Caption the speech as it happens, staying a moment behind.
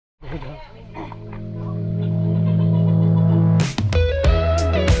Nothing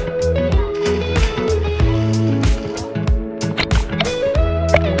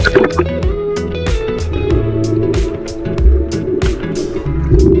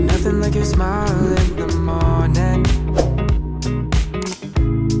like your smile in the morning,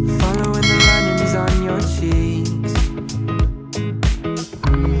 following the linings on your cheeks.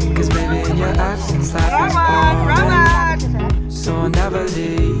 Cause baby, in your absence, life is boring, so I'll never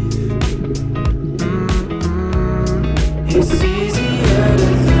leave. It's easier to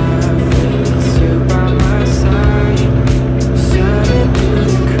love when it's you by my side, shining through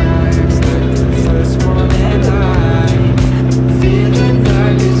the cracks like the first morning light, feeling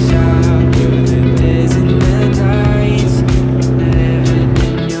like a child through the days and the nights, living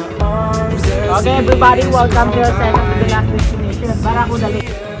in your arms. Okay, everybody, welcome to our second to the last destination, Barracuda Lake.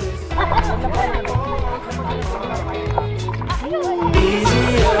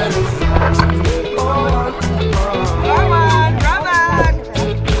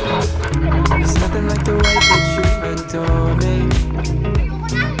 It's nothing like the way that you adore me.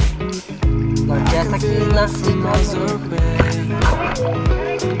 I can feel love from miles away.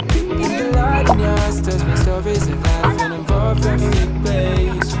 In the light in your eyes tells me stories of life in a perfect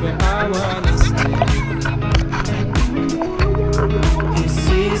place where I wanna stay. It's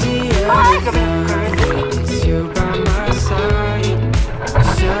easier to love when it's you by my side,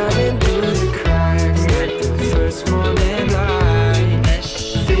 shining through the cracks like the first morning light,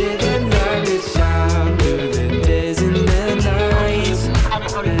 feeling like a child through the days and the nights,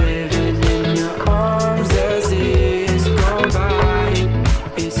 living in your arms as years go by.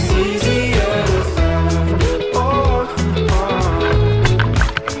 It's easier to love, oh,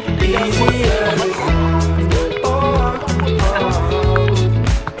 easier to love, oh.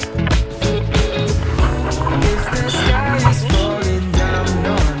 If the sky is falling down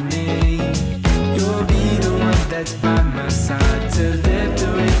on me, you'll be the one that's by my side to lift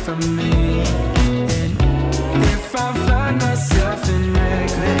away from me. And if I find myself in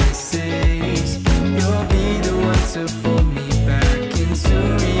reckless seas, you'll be the one to pull me back into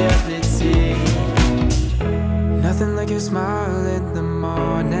reality. Nothing like your smile in the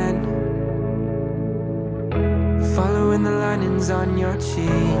morning, following the linings on your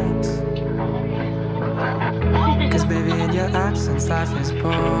cheeks. Cause baby, in your absence, life is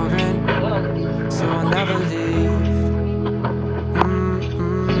boring, so I'll never leave.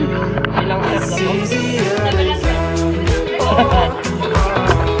 It's easier to love, oh.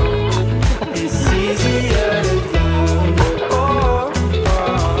 It's easier to love, oh.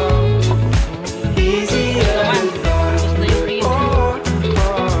 Easier to love, oh.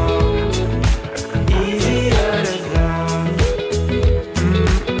 Easier to love.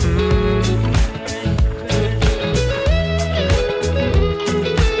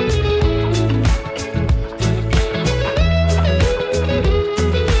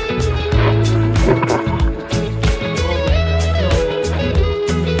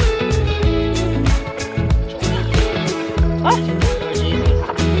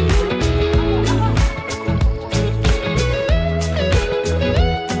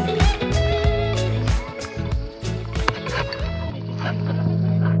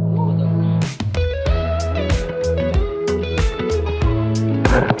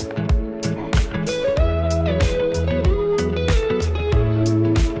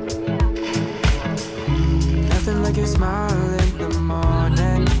 Nothing like your smile in the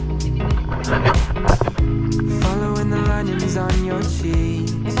morning, following the linings on your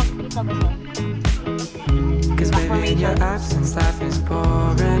cheeks. Cause baby, in your absence, life is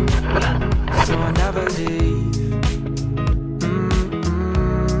boring, so I'll never leave.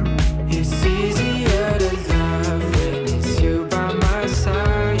 It's easier to love when it's you by my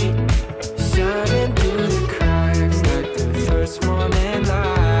side, shining through the cracks like the first morning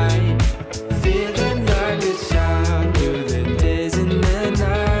light, feeling like a child through the days and the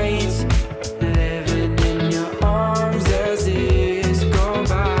nights, living in your arms as years go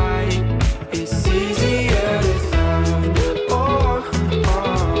by. It's easier to love, oh,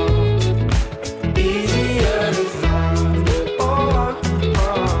 easier to love, oh.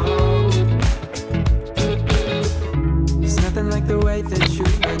 It's nothing like the way that you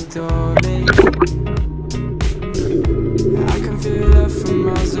adore me. I can feel love from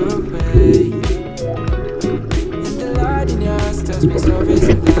miles away. And the light in your eyes tells me stories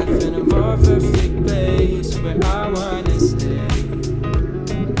of life in a more perfect place where I wanna stay.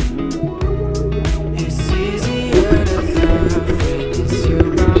 It's easier to love when it's you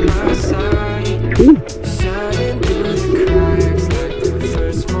by my side, shining through the cracks like the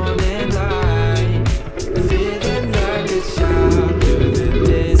first morning light, feeling like a child through the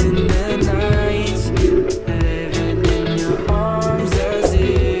days and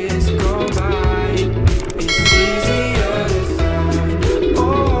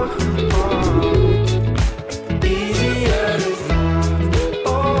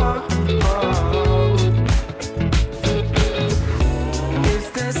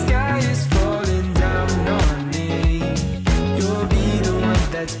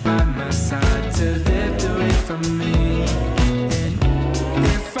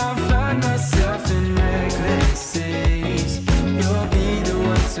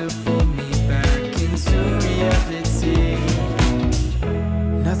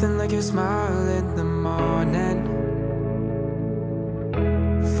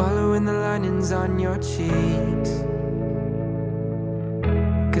Following the linings on your cheeks.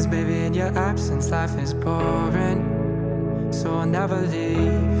 'Cause baby, in your absence, life is boring, so I'll never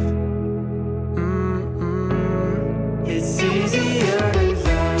leave. It's easier to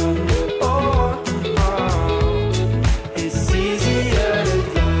love. Oh, oh. It's easier to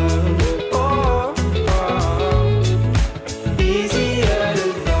love. Oh, oh. Easier to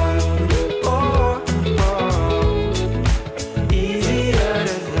love. Oh, oh. Easier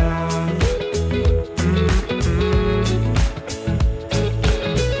to love.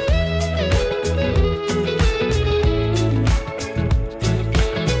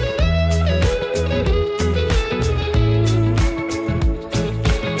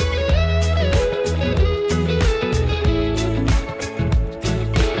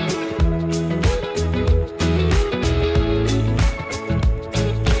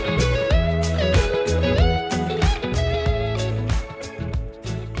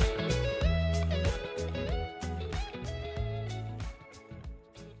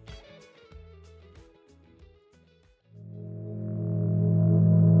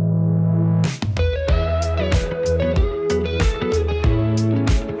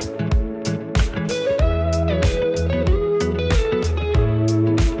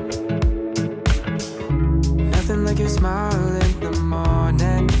 Like your smile in the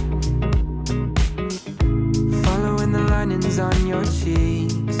morning, following the linings on your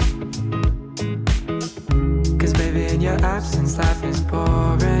cheeks. 'Cause baby, in your absence, life is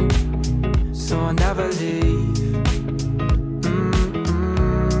boring, so I'll never leave.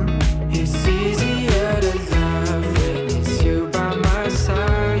 It's easier to love when it's you by my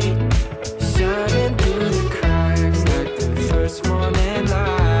side, shining through the cracks like the first morning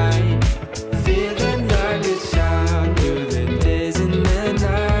light, feeling like a child through the days and the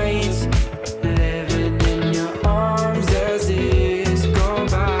nights, living in your arms as years go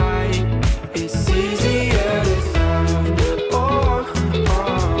by. It's easier to love. Oh, oh.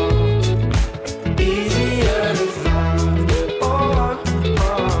 Easier to love. Oh,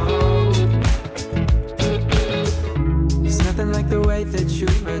 oh. There's nothing like the way that you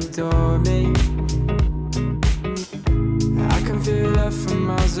adore me. I can feel love from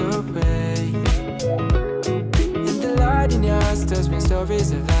miles away. In your eyes tells me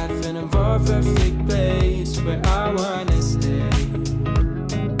stories of life in a more perfect place where I wanna stay.